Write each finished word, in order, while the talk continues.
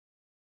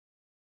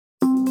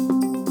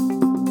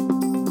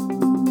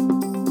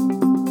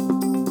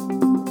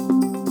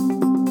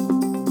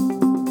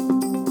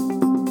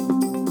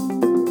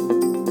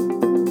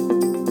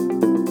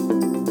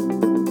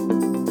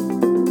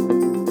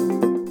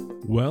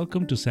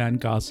welcome to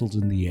Sandcastles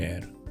in the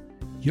Air,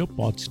 your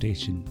pod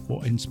station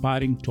for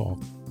inspiring talk,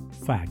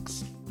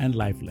 facts, and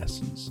life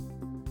lessons.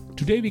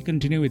 Today we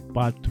continue with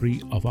part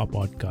 3 of our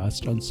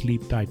podcast on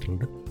sleep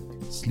titled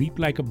Sleep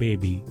Like a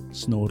Baby,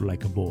 Snore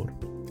Like a Boar.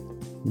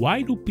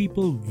 Why do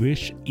people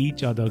wish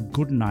each other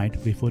good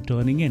night before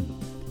turning in?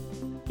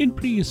 In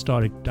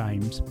prehistoric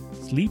times,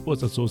 sleep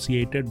was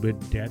associated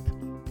with death,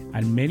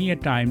 and many a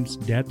times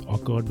death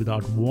occurred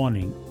without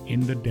warning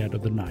in the dead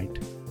of the night.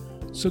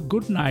 So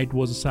good night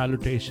was a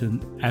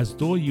salutation as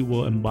though you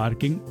were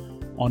embarking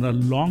on a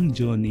long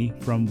journey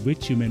from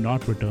which you may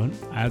not return,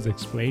 as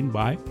explained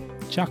by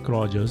Chuck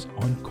Rogers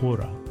on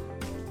Quora.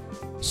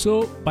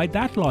 So by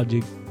that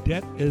logic,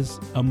 death is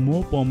a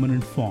more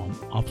permanent form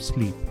of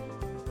sleep.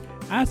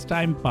 As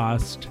time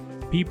passed,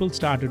 people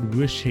started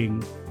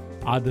wishing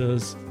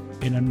others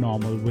in a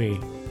normal way,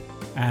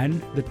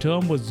 and the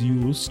term was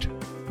used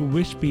to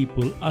wish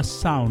people a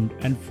sound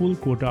and full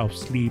quota of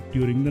sleep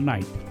during the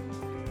night.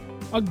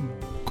 A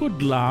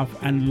good laugh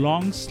and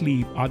long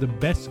sleep are the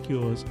best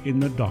cures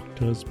in the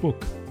doctor's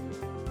book,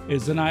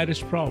 is an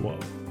Irish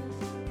proverb.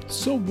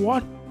 So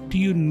what do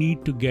you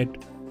need to get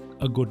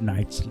a good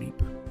night's sleep?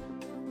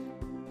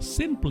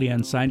 Simply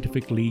and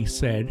scientifically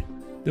said,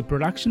 the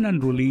production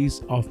and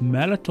release of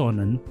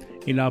melatonin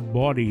in our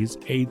bodies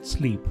aids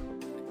sleep.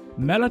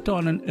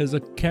 Melatonin is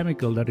a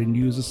chemical that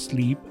induces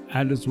sleep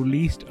and is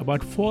released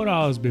about 4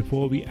 hours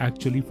before we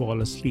actually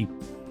fall asleep.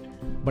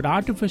 But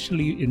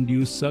artificially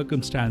induced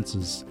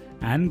circumstances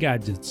and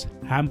gadgets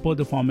hamper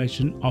the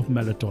formation of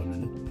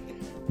melatonin.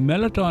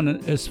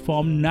 Melatonin is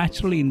formed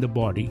naturally in the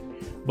body,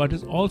 but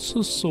is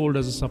also sold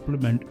as a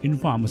supplement in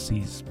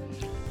pharmacies.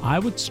 I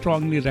would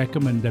strongly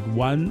recommend that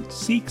one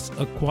seeks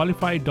a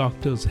qualified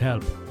doctor's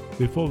help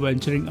before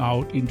venturing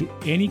out into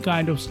any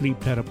kind of sleep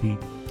therapy,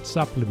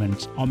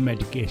 supplements, or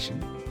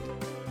medication.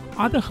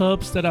 Other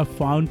herbs that are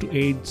found to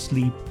aid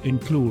sleep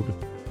include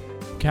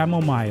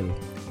chamomile,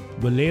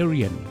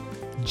 valerian,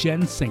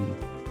 ginseng,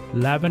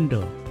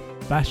 lavender,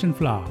 passion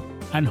flower,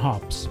 and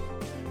hops.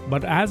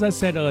 But as I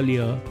said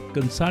earlier,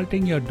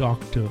 consulting your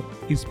doctor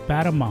is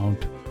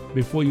paramount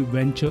before you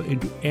venture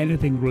into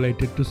anything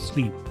related to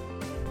sleep,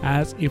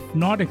 as if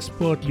not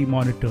expertly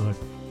monitored,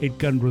 it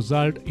can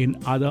result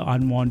in other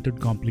unwanted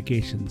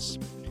complications.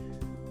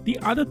 The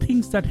other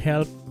things that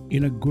help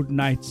in a good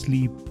night's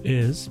sleep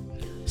is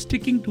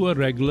sticking to a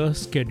regular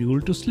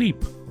schedule to sleep.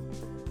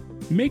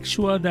 Make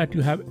sure that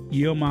you have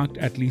earmarked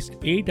at least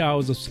 8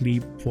 hours of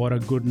sleep for a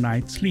good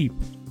night's sleep.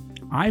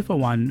 I, for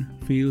one,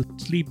 feel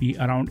sleepy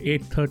around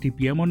 8:30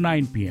 p.m. or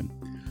 9 p.m.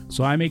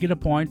 So I make it a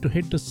point to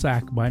hit the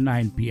sack by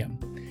 9 p.m.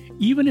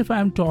 Even if I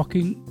am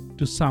talking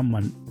to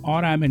someone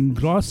or I am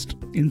engrossed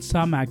in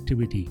some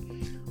activity,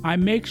 I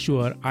make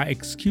sure I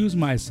excuse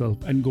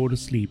myself and go to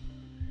sleep.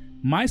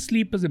 My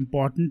sleep is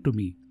important to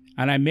me,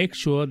 and I make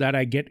sure that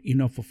I get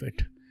enough of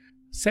it.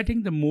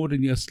 Setting the mood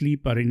in your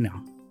sleep arena,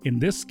 in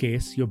this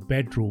case your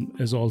bedroom,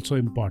 is also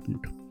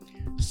important.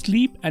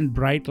 Sleep and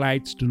bright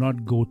lights do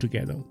not go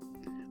together.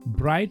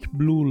 Bright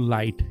blue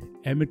light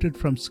emitted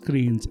from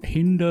screens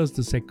hinders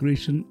the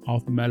secretion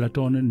of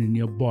melatonin in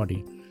your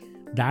body.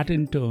 That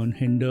in turn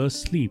hinders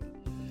sleep.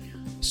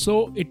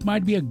 So it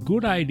might be a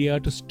good idea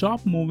to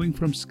stop moving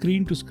from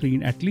screen to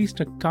screen at least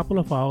a couple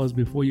of hours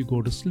before you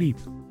go to sleep.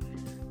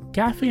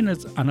 Caffeine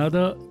is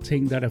another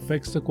thing that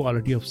affects the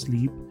quality of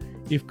sleep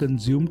if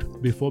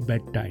consumed before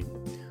bedtime.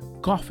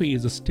 Coffee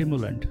is a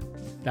stimulant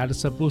that is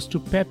supposed to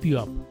pep you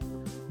up,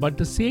 but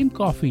the same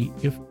coffee,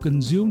 if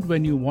consumed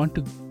when you want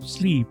to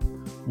sleep,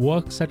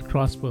 works at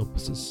cross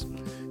purposes.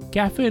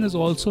 Caffeine is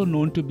also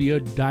known to be a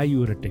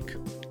diuretic,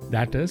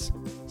 that is,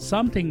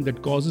 something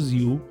that causes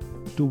you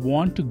to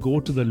want to go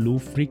to the loo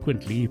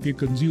frequently if you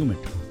consume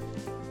it.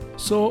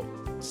 So,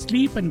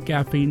 sleep and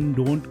caffeine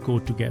don't go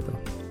together.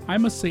 I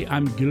must say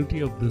I'm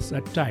guilty of this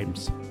at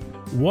times.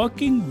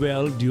 Working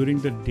well during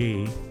the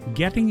day,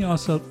 getting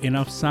yourself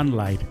enough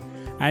sunlight,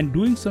 and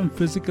doing some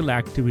physical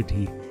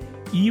activity,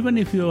 even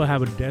if you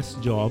have a desk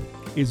job,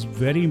 is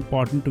very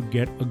important to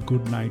get a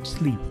good night's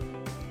sleep.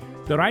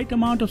 The right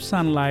amount of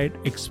sunlight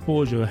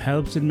exposure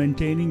helps in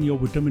maintaining your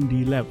vitamin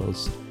D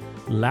levels.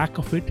 Lack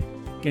of it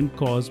can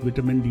cause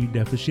vitamin D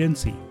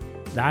deficiency.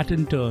 That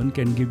in turn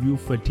can give you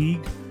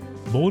fatigue,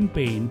 bone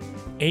pain,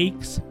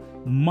 aches,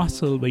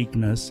 muscle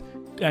weakness,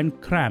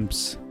 and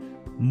cramps,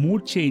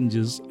 mood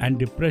changes, and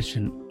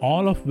depression,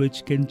 all of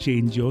which can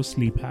change your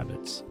sleep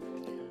habits.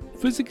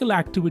 Physical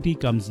activity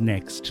comes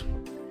next.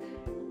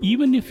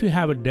 Even if you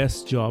have a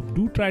desk job,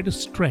 do try to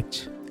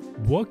stretch,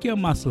 work your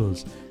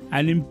muscles,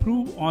 and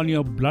improve on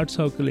your blood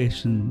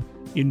circulation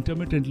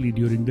intermittently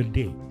during the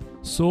day.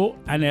 So,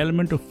 an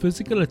element of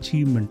physical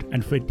achievement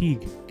and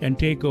fatigue can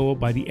take over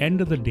by the end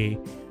of the day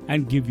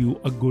and give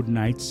you a good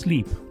night's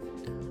sleep.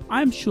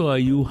 I'm sure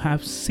you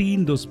have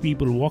seen those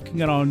people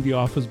walking around the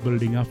office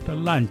building after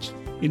lunch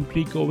in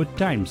pre-COVID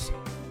times.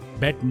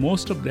 Bet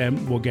most of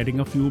them were getting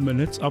a few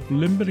minutes of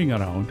limbering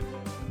around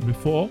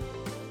before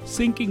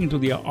sinking into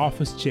their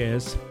office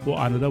chairs for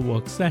another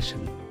work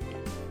session.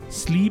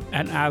 Sleep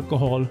and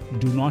alcohol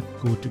do not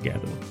go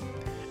together.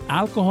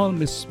 Alcohol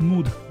may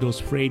smooth those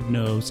frayed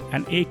nerves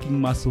and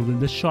aching muscles in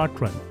the short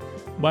run,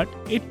 but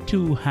it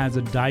too has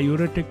a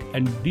diuretic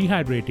and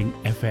dehydrating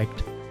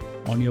effect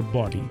on your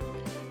body.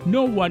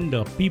 No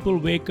wonder people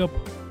wake up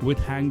with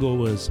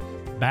hangovers,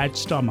 bad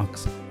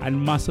stomachs, and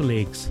muscle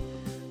aches.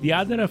 The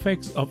other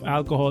effects of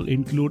alcohol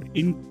include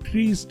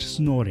increased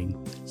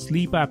snoring,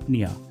 sleep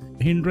apnea,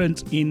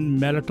 hindrance in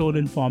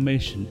melatonin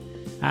formation,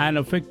 and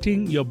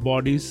affecting your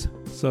body's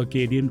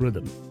circadian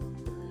rhythm.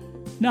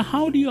 Now,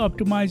 how do you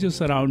optimize your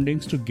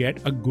surroundings to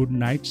get a good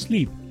night's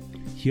sleep?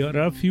 Here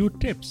are a few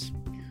tips.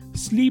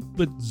 Sleep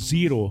with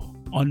zero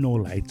or no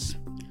lights.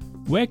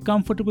 Wear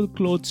comfortable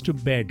clothes to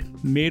bed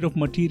made of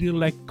material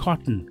like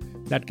cotton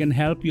that can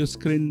help your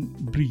skin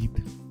breathe.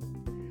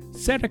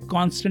 Set a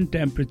constant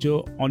temperature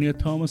on your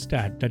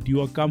thermostat that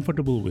you are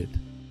comfortable with.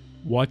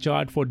 Watch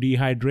out for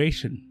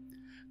dehydration.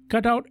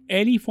 Cut out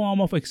any form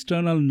of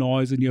external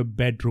noise in your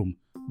bedroom,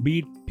 be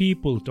it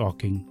people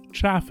talking,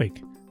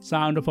 traffic,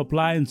 sound of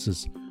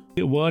appliances,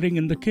 whirring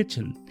in the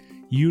kitchen,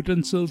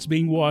 utensils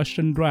being washed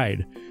and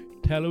dried,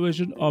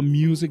 television or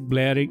music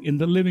blaring in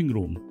the living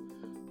room.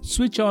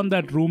 Switch on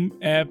that room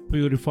air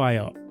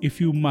purifier if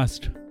you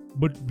must,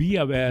 but be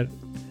aware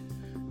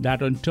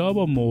that on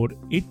turbo mode,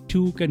 it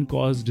too can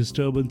cause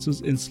disturbances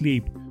in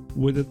sleep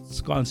with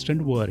its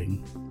constant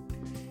whirring.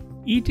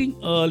 Eating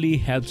early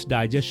helps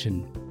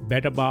digestion,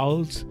 better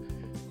bowels,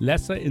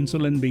 lesser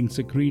insulin being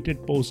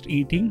secreted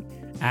post-eating,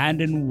 and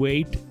in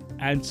weight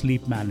and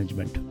sleep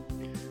management.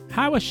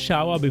 Have a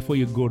shower before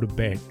you go to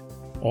bed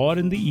or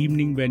in the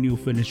evening when you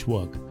finish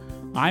work.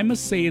 I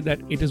must say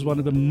that it is one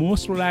of the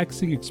most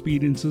relaxing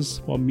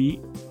experiences for me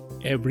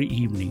every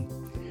evening.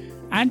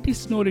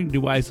 Anti-snoring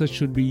devices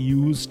should be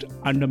used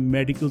under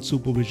medical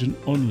supervision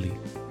only.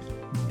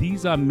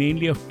 These are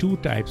mainly of two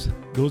types,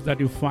 those that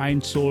you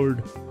find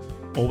sold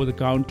over the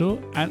counter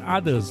and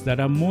others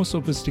that are more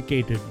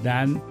sophisticated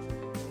than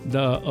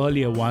the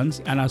earlier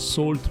ones and are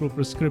sold through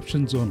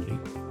prescriptions only.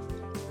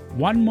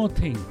 One more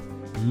thing,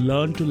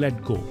 learn to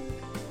let go.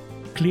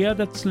 Clear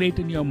that slate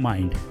in your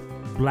mind.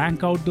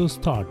 Blank out those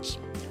thoughts.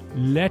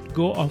 Let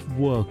go of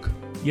work,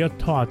 your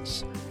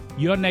thoughts,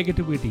 your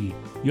negativity,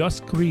 your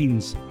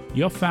screens,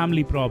 your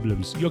family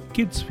problems, your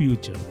kids'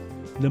 future,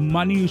 the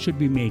money you should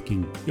be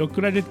making, your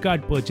credit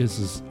card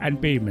purchases and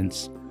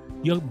payments,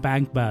 your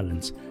bank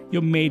balance,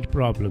 your maid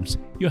problems,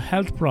 your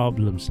health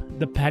problems,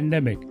 the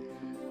pandemic.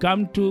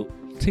 Come to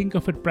think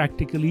of it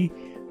practically,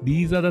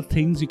 these are the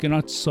things you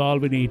cannot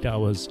solve in 8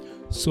 hours,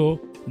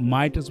 so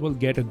might as well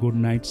get a good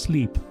night's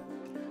sleep.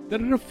 There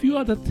are a few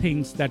other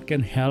things that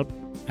can help,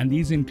 and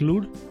these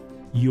include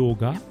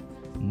yoga,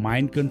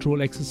 mind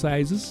control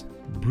exercises,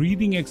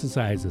 breathing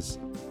exercises,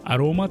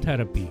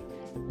 aromatherapy,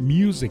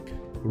 music,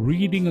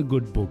 reading a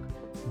good book,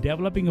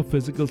 developing a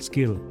physical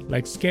skill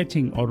like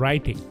sketching or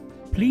writing.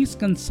 Please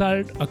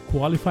consult a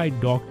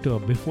qualified doctor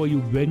before you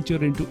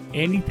venture into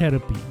any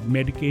therapy,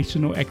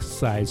 medication or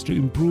exercise to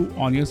improve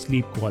on your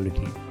sleep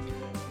quality.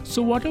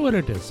 So whatever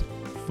it is,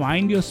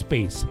 find your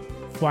space,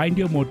 find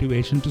your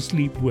motivation to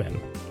sleep well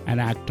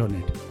and act on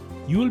it.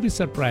 You will be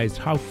surprised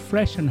how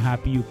fresh and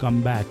happy you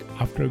come back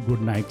after a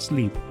good night's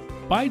sleep.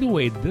 By the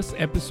way, this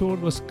episode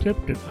was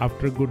scripted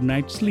after a good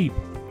night's sleep.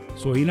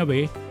 So in a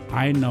way,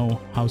 I know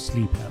how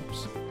sleep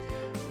helps.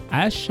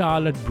 As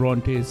Charlotte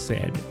Bronte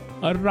said,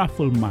 a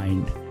ruffled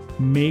mind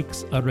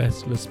makes a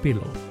restless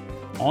pillow.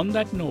 On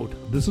that note,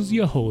 this is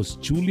your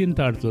host, Julian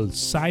Turtle,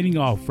 signing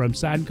off from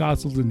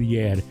Sandcastles in the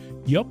Air,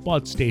 your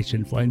pod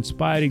station for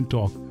inspiring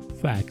talk,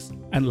 facts,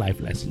 and life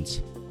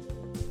lessons.